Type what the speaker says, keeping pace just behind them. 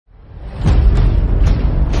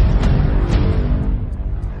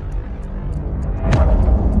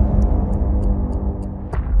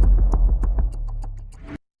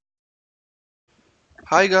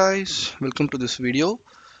Hi guys, welcome to this video.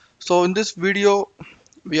 So in this video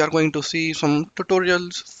we are going to see some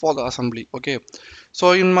tutorials for the assembly. Okay,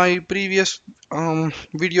 so in my previous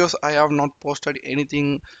videos I have not posted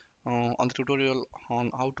anything on the tutorial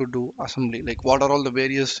on how to do assembly, like what are all the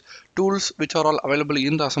various tools which are all available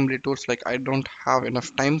in the assembly tools. Like I don't have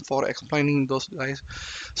enough time for explaining those guys,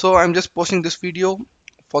 so I'm just posting this video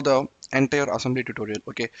for the entire assembly tutorial.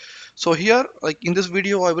 Okay, so here, like in this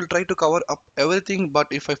video I will try to cover up everything, but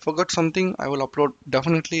if I forgot something I will upload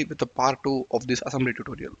definitely with the part 2 of this assembly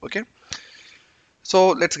tutorial. Okay, so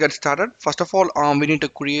let's get started. First of all, we need to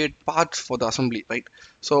create parts for the assembly, right?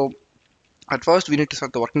 So at first we need to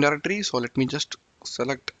select the working directory. So let me just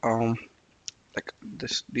select like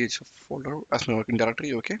this DHF folder as my working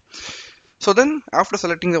directory. Okay, so then after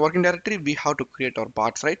selecting the working directory we have to create our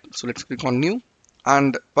parts, right? So let's click on new,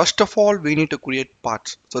 and first of all we need to create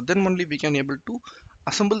parts, so then only we can able to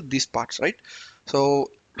assemble these parts, right?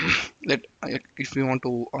 So if you want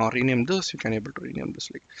to rename this, you can able to rename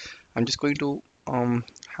this. Like I'm just going to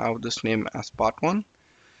have this name as part 1,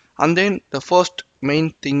 and then the first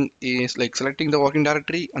main thing is like selecting the working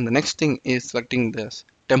directory, and the next thing is selecting this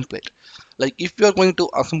template. Like if you are going to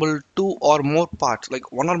assemble two or more parts,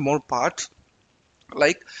 like one or more parts,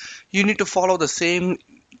 like you need to follow the same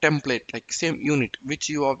template, like same unit which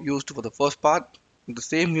you have used for the first part, the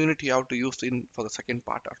same unit you have to use in for the second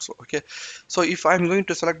part also. Okay, so if I'm going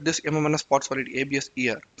to select this mmns part solid abs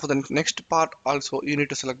here, for the next part also you need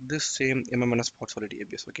to select this same mmns part solid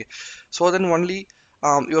abs. Okay, so then only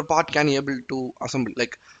your part can able to assemble.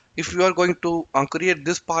 Like if you are going to create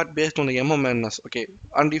this part based on the mmns, okay,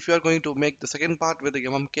 and if you are going to make the second part with the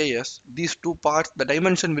mmks, these two parts the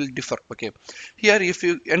dimension will differ. Okay, here if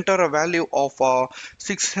you enter a value of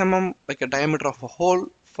 6 mm, like a diameter of a hole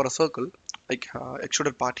for a circle, like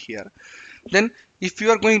extruded part here, then if you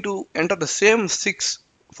are going to enter the same 6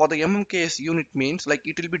 for the mmks unit, means like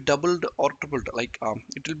it will be doubled or tripled. Like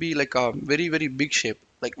it will be like a very big shape,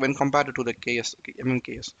 like when compared to the ks, okay,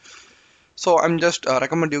 mmks. So I'm just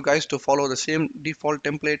recommend you guys to follow the same default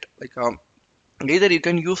template. Like either you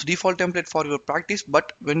can use default template for your practice,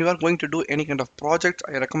 but when you are going to do any kind of project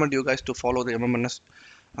I recommend you guys to follow the mmns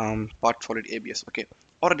part solid abs. Okay,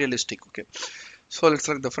 or realistic. Okay, so let's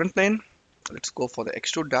select the front plane. Let's go for the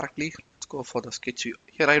extrude directly. Let's go for the sketch view.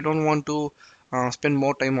 Here I don't want to spend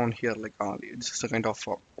more time on here. Like this is a kind of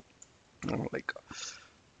like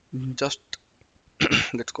just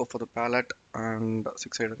let's go for the palette and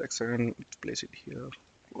six-sided hexagon. Let's place it here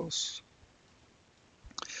close.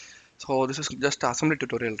 So this is just assembly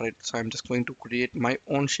tutorial, right? So I'm just going to create my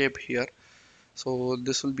own shape here. So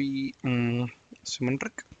this will be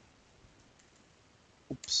symmetric.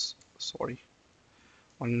 Oops, sorry,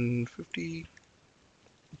 150.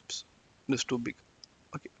 Oops, this is too big.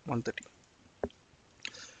 Okay, 130.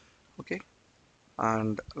 Okay,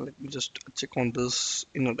 and let me just check on this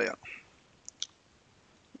inner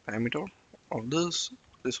diameter of this.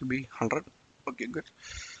 This will be 100. Okay, good.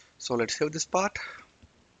 So let's save this part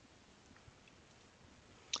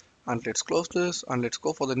and let's close this and let's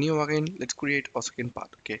go for the new again. Let's create a second part.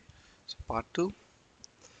 Okay, so part 2,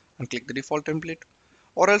 and click the default template,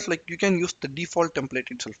 or else like you can use the default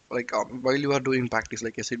template itself, like while you are doing practice,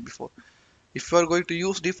 like I said before. If you are going to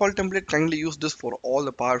use default template, kindly use this for all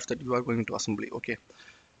the parts that you are going to assembly. Okay,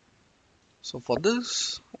 so for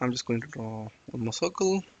this I'm just going to draw one more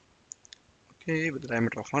circle, okay, with a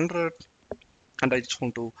diameter of 100, and I just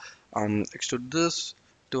want to extrude this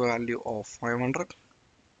to a value of 500,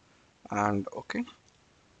 and okay,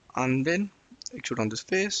 and then extrude on this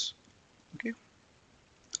face. Okay,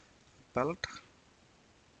 palette,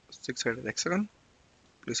 six-sided hexagon,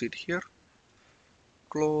 place it here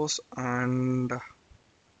close, and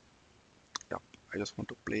yeah, I just want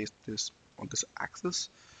to place this on this axis.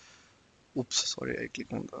 Oops, sorry, I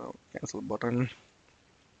click on the cancel button.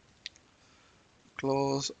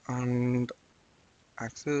 Close and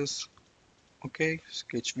axis. Okay,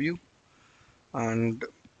 sketch view, and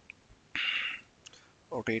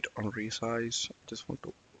rotate on resize. Just want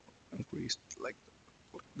to increase like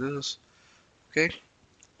this. Okay,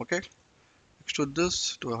 okay, extrude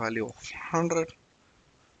this to a value of 100.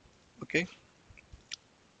 Okay,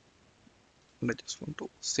 and I just want to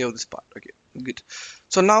save this part. Okay, good.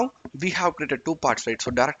 So now we have created two parts, right? So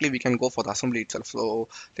directly we can go for the assembly itself. So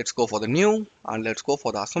let's go for the new and let's go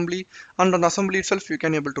for the assembly. And on assembly itself you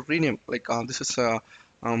can able to rename, like this is a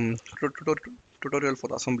tutorial for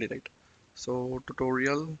the assembly, right? So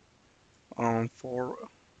tutorial for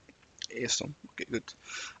ASM. Okay, good.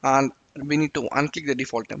 And we need to unclick the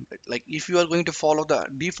default template. Like if you are going to follow the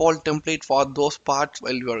default template for those parts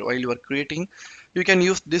while you are creating, you can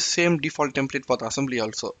use this same default template for the assembly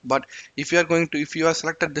also. But if you have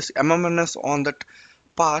selected this mmns on that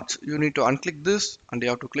parts, you need to unclick this and you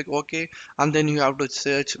have to click OK, and then you have to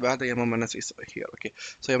search where the mmns is here. Okay,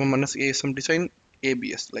 so mmns asm design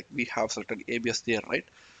abs, like we have selected abs there, right?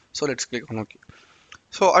 So let's click on OK.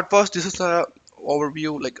 So at first this is a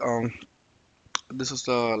overview, like this is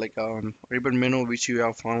the ribbon menu which you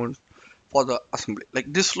have found for the assembly.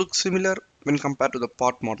 Like this looks similar when compared to the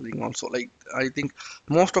part modeling also. Like I think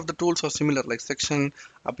most of the tools are similar, like section,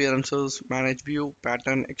 appearances, manage view,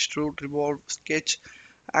 pattern, extrude, revolve, sketch,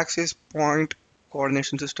 axis, point,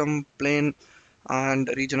 coordination system, plane, and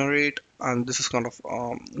regenerate. And this is kind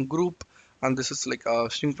of group, and this is like a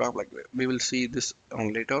shrink wrap, like we will see this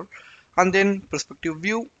on later. And then perspective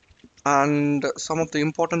view, and some of the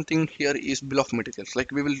important thing here is bill of materials.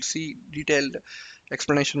 Like we will see detailed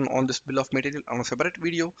explanation on this bill of material on a separate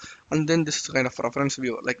video. And then this kind of reference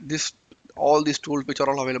view, like this, all these tools which are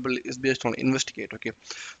all available is based on investigate. Okay,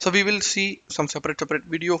 so we will see some separate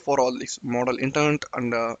video for all this model intent,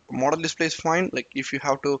 and model display is fine. Like if you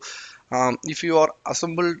have to if you are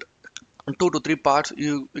assembled 2 to 3 parts,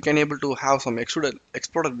 you can able to have some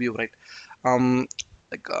exploded view, right? um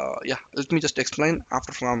yeah, let me just explain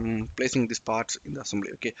after from placing these parts in the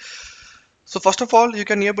assembly. Okay, so first of all, you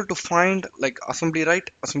can able to find like assembly right,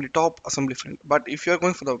 assembly top, assembly front. But if you are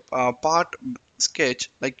going for the part sketch,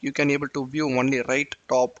 like you can able to view only right,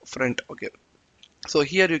 top, front. Okay, so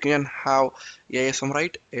here you can have ASM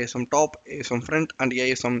right, ASM top, ASM front, and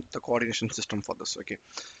ASM the coordination system for this. Okay,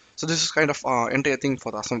 so this is kind of entire thing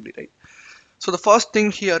for the assembly, right? So the first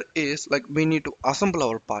thing here is like we need to assemble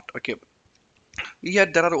our part. Okay, here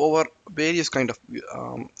there are over various kind of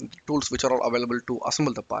tools which are all available to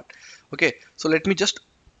assemble the part. Okay, so let me just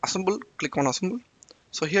assemble, click on assemble.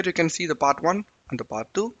 So here you can see the part 1 and the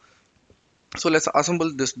part 2. So let's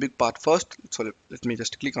assemble this big part first. So let me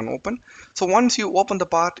just click on open. So once you open the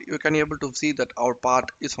part, you can able to see that our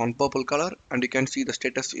part is on purple color, and you can see the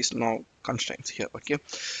status is now constraints here. Okay,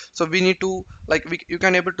 so we need to like you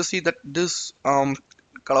can able to see that this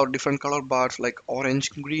color, different color bars like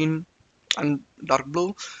orange, green, and dark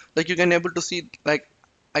blue. Like you can able to see, like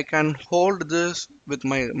I can hold this with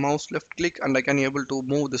my mouse left click, and I can able to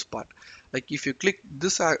move this part. Like if you click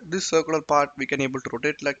this circular part, we can able to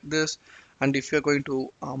rotate like this. And if you're going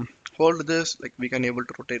to hold this, like we can able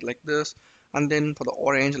to rotate like this. And then for the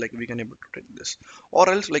orange, like we can able to rotate this. Or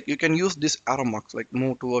else like you can use this arrow marks, like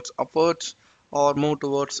move towards upwards, or move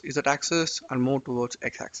towards z axis, and move towards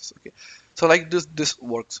x axis. Okay, so like this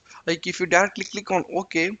works. Like if you directly click on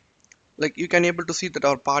OK, like you can able to see that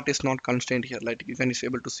our part is not constrained here. Like you can is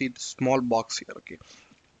able to see the small box here. Okay,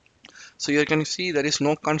 so you can see there is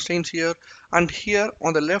no constraints here. And here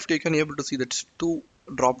on the left you can able to see that two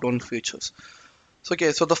drop down features. So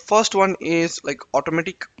okay, so the first one is like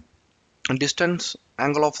automatic distance,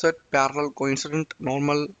 angle offset, parallel, coincident,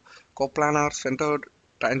 normal, coplanar, centered,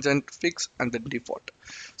 tangent, fix, and then default.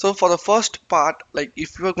 So for the first part, like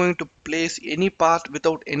if you are going to place any part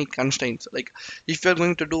without any constraints, like if you are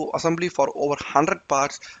going to do assembly for over 100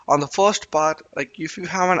 parts, on the first part, like if you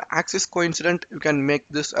have an axis coincident, you can make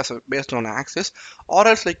this as a based on axis. Or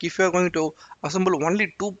else like if you are going to assemble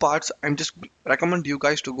only 2 parts, I'm just recommend you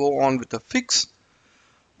guys to go on with the fix.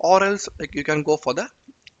 Or else like you can go for the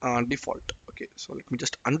default. Okay, so let me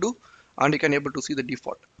just undo, and you can able to see the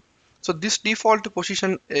default. So this default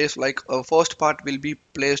position is like a first part will be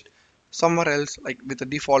placed somewhere else, like with the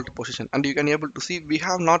default position. And you can able to see we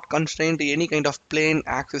have not constrained any kind of plane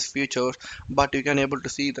axis features, but you can able to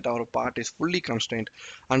see that our part is fully constrained.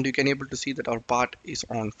 And you can able to see that our part is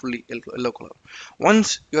on fully yellow color.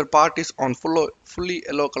 Once your part is on fully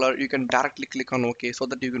yellow color, you can directly click on OK, so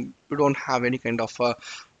that you don't have any kind of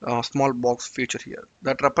small box feature here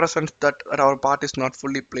that represents that our part is not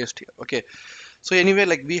fully placed here. Okay, so anyway,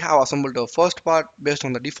 like we have assembled the first part based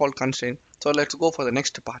on the default constraint. So let's go for the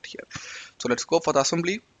next part here. So let's go for the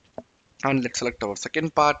assembly, and let's select our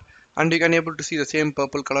second part. And you can able to see the same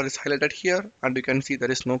purple color is highlighted here, and you can see there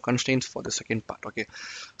is no constraints for the second part. Okay,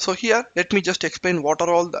 so here let me just explain what are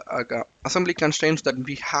all the assembly constraints that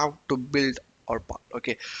we have to build our part.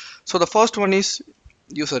 Okay, so the first one is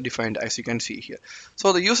user defined, as you can see here.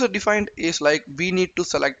 So the user defined is like we need to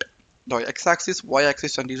select the x-axis,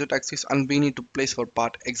 y-axis, and z-axis, and we need to place our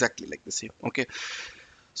part exactly like the same. Okay,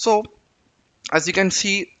 so as you can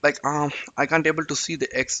see, like I can't able to see the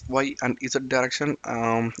x, y, and z direction.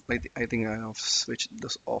 Like I think I have switched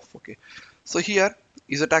this off. Okay, so here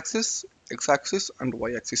z-axis, x-axis, and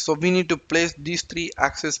y-axis. So we need to place these 3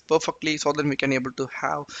 axes perfectly, so that we can able to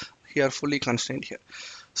have here fully constrained here.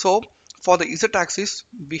 So for the Z axis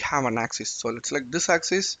we have an axis, so let's select this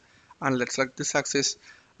axis and let's select this axis,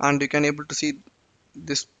 and you can able to see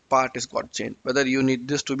this part is got changed. Whether you need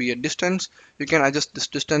this to be a distance, you can adjust this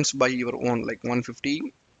distance by your own, like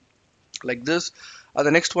 150 like this.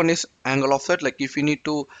 The next one is angle offset, like if you need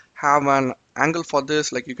to have an angle for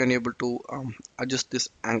this, like you can able to adjust this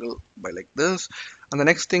angle by like this. And the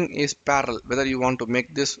next thing is parallel, whether you want to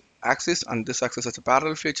make this axis and this axis as a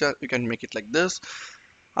parallel feature, you can make it like this.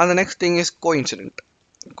 And the next thing is coincident.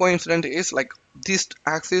 Coincident is like these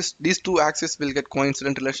two axes will get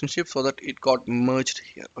coincident relationship so that it got merged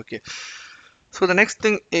here. Okay, so the next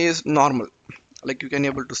thing is normal, like you can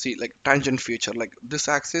able to see like tangent feature, like this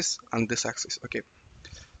axis and this axis. Okay,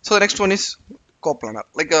 so the next one is coplanar,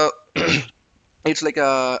 like a it's like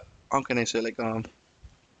a, how can I say, like um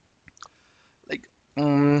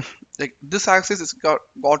like this axis is got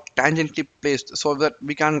tangentially placed so that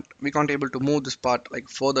we can't able to move this part like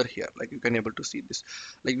further here. Like you can able to see this,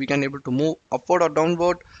 like we can able to move upward or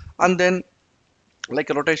downward, and then like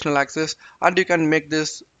a rotational axis, and you can make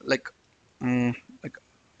this like yeah,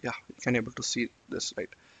 you can able to see this, right?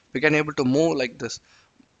 We can able to move like this,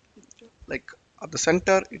 like at the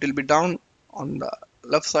center it will be down on the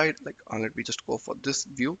left side, like let me just go for this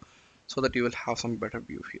view so that you will have some better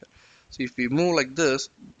view here. So if we move like this,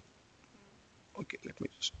 okay, let me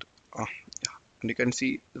just yeah, and you can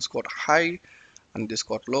see this got high and this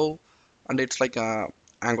got low, and it's like a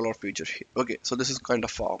angular feature here. Okay, so this is kind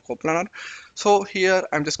of coplanar. So here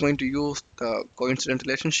I'm just going to use the coincident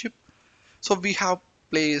relationship. So we have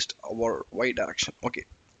placed our y direction, okay,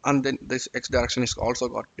 and then this x direction is also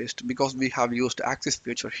got placed because we have used axis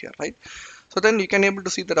feature here, right? So then you can able to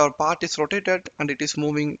see that our part is rotated and it is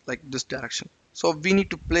moving like this direction. So we need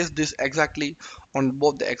to place this exactly on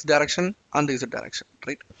both the x direction and the z direction,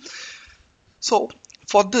 right? So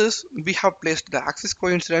for this we have placed the axis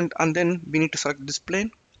coincident, and then we need to select this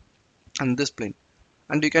plane and this plane,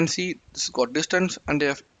 and you can see this got distance, and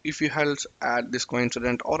if you else add this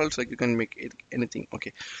coincident, or else like you can make it anything.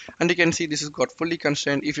 Okay, and you can see this is got fully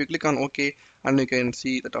constrained. If you click on OK, and you can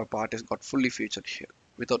see that our part is got fully featured here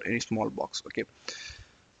without any small box. Okay,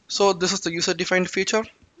 so this is the user defined feature.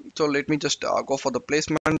 So let me just go for the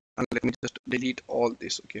placement, and let me just delete all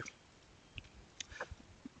this. Okay,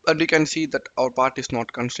 and you can see that our part is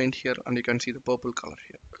not constrained here, and you can see the purple color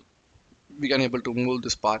here. We can able to move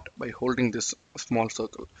this part by holding this small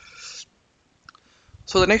circle.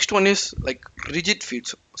 So the next one is like rigid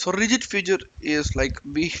feature. So rigid feature is like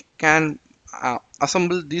we can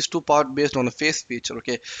assemble these two parts based on a face feature.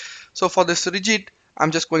 Okay, so for this rigid, I'm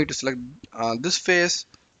just going to select this face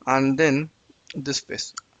and then this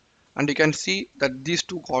face, and you can see that these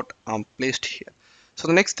two got placed here. So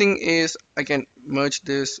the next thing is I can merge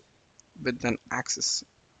this with an axis.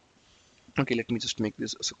 Okay, let me just make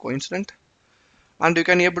this as a coincident, and you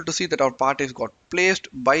can able to see that our part is got placed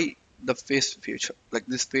by the face feature, like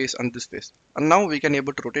this face and this face, and now we can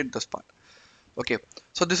able to rotate this part. Okay,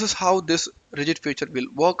 so this is how this rigid feature will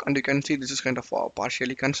work, and you can see this is kind of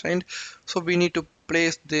partially constrained, so we need to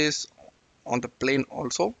place this on the plane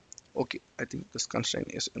also. Okay, I think this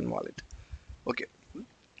constraint is invalid. Okay,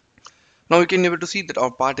 now we can able to see that our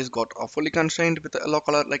part is got fully constrained with the yellow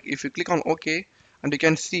color. Like if you click on OK, and you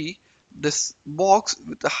can see this box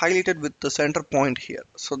with the highlighted with the center point here,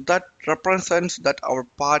 so that represents that our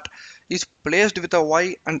part is placed with a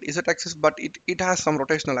y and z axis, but it has some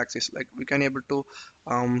rotational axis. Like we can able to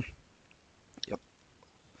yep.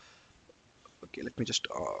 Okay, let me just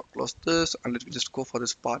close this, and let me just go for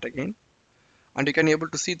this part again, and you can able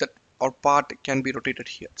to see that our part can be rotated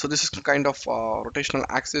here. So this is kind of rotational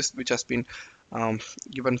axis which has been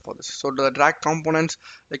given for this. So the drag components,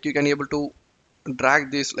 like you can able to drag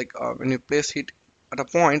this, like when you place it at a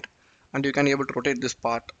point, and you can able to rotate this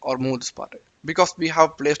part or move this part, right? Because we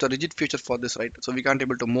have placed a rigid feature for this, right? So we can't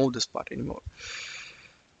able to move this part anymore.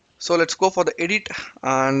 So let's go for the edit,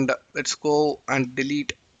 and let's go and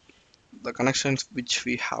delete the connections which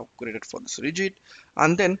we have created for this rigid.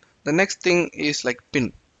 And then the next thing is like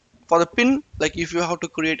pin. For the pin, like if you have to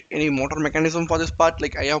create any motor mechanism for this part,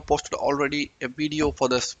 like I have posted already a video for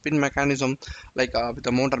the spin mechanism, like with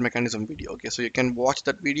the motor mechanism video. Okay, so you can watch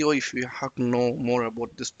that video if you have to know more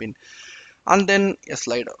about this pin. And then a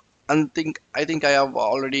slider, and I think I have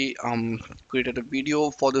already created a video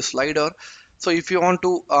for the slider. So if you want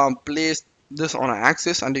to place this on an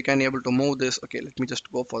axis, and you can able to move this. Okay, let me just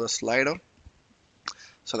go for the slider,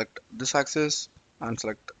 select this axis and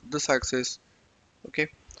select this axis. Okay,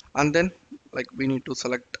 and then like we need to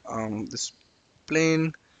select this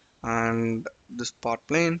plane and this part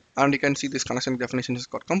plane, and you can see this connection definition has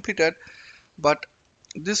got completed. But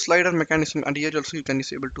this slider mechanism, and here also you can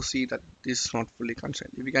is able to see that this is not fully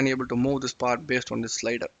constrained. We can able to move this part based on this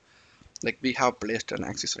slider, like we have placed an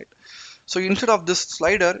axis, right? So instead of this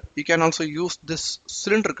slider, you can also use this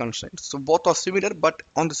cylinder constraints. So both are similar, but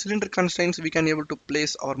on the cylinder constraints, we can able to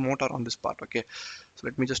place our motor on this part. Okay, so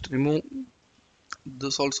let me just remove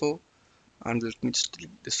this also, and let me just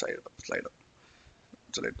delete this slider.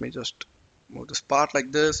 So let me just move this part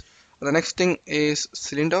like this. The next thing is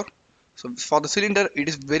cylinder. So for the cylinder, it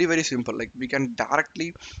is very simple. Like we can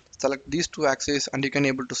directly select these two axes, and you can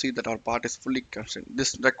able to see that our part is fully constrained.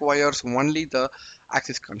 This requires only the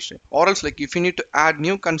axis constraint, or else like if you need to add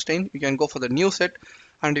new constraint, you can go for the new set,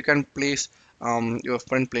 and you can place your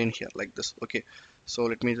front plane here like this. Okay, so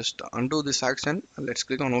let me just undo this action, and let's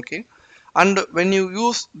click on OK. And when you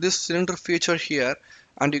use this cylinder feature here,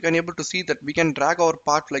 and you can able to see that we can drag our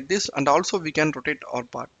part like this, and also we can rotate our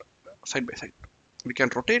part side by side. We can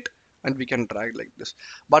rotate and we can drag like this,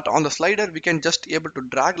 but on the slider we can just able to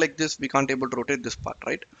drag like this, we can't able to rotate this part,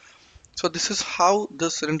 right? So this is how the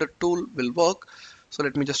cylinder tool will work. So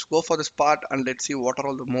let me just go for this part, and let's see what are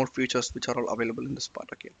all the more features which are all available in this part.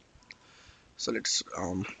 Okay, so let's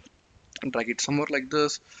drag it somewhere like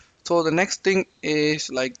this. So the next thing is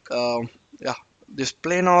like yeah, this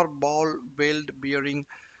planar ball weld bearing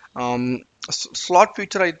slot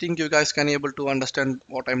feature. I think you guys can able to understand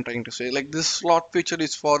what I'm trying to say. Like this slot feature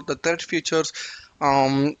is for the thread features,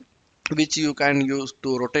 um, which you can use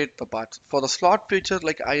to rotate the parts. For the slot feature,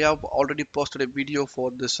 like I have already posted a video for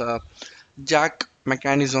this jack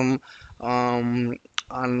mechanism, um,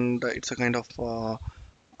 and it's a kind of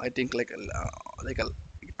I think like a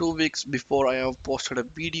 2 weeks before I have posted a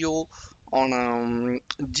video on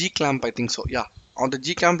G clamp, I think so. Yeah, on the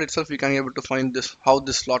G clamp itself we can be able to find this how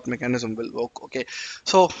this slot mechanism will work. Okay,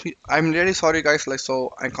 so I'm really sorry guys, like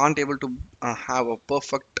so I can't able to have a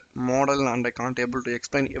perfect model, and I can't able to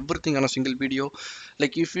explain everything on a single video.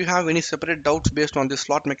 Like if you have any separate doubts based on this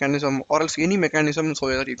slot mechanism or else any mechanism, so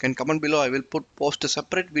that you can comment below. I will post a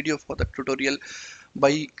separate video for the tutorial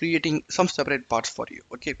by creating some separate parts for you.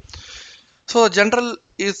 Okay, so general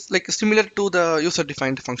is like similar to the user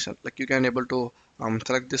defined function. Like you can able to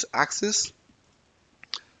select this axis.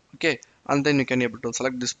 Okay, and then you can able to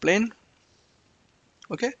select this plane.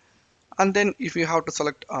 Okay, and then if you have to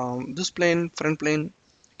select this plane, front plane,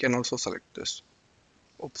 you can also select this.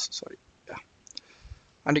 Oops, sorry. Yeah,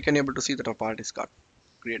 and you can able to see that our part is got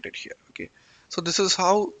created here. Okay, so this is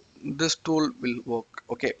how this tool will work.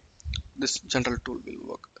 Okay, this general tool will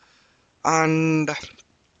work. And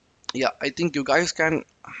yeah, I think you guys can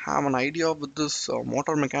have an idea with this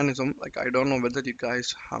motor mechanism. Like I don't know whether you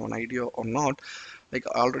guys have an idea or not. Like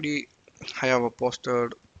already I have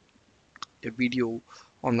posted a video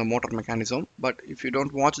on the motor mechanism, but if you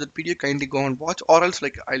don't watch that video, kindly go and watch, or else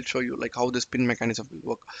like I'll show you like how this pin mechanism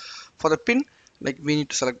will work. For the pin, like we need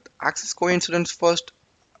to select axis coincidence first.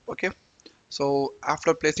 Okay, so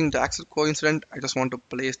after placing the axis coincident, I just want to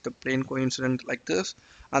place the plane coincident like this,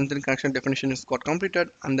 and then connection definition is got completed,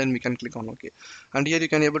 and then we can click on OK. And here you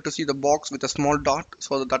can able to see the box with a small dot,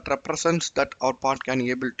 so that represents that our part can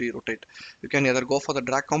able to rotate. You can either go for the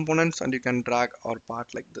drag components, and you can drag our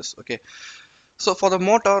part like this. Okay, so for the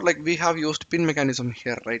motor, like we have used pin mechanism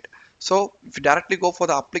here, right? So if you directly go for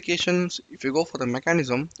the applications, if you go for the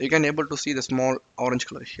mechanism, you can able to see the small orange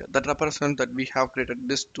color here that represents that we have created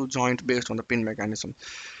this two joint based on the pin mechanism.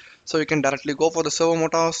 So you can directly go for the servo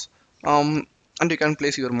motors, and you can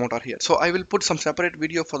place your motor here. So I will put some separate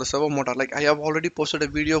video for the servo motor. Like I have already posted a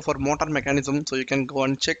video for motor mechanism, so you can go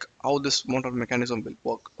and check how this motor mechanism will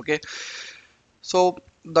work. Okay, so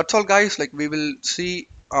that's all guys. Like we will see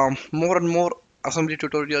more and more assembly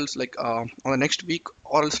tutorials like on the next week,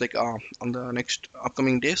 or else like on the next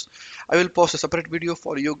upcoming days. I will post a separate video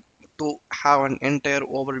for you to have an entire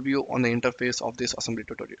overview on the interface of this assembly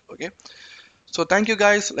tutorial. Okay, so thank you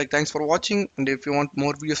guys, like thanks for watching, and if you want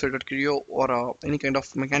more videos related to Creo or any kind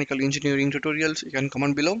of mechanical engineering tutorials, you can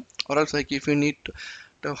comment below, or else like if you need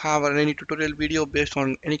to have any tutorial video based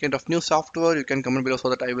on any kind of new software, you can comment below so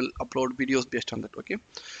that I will upload videos based on that. Okay,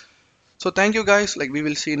 so thank you guys, like we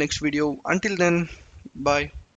will see next video. Until then, bye.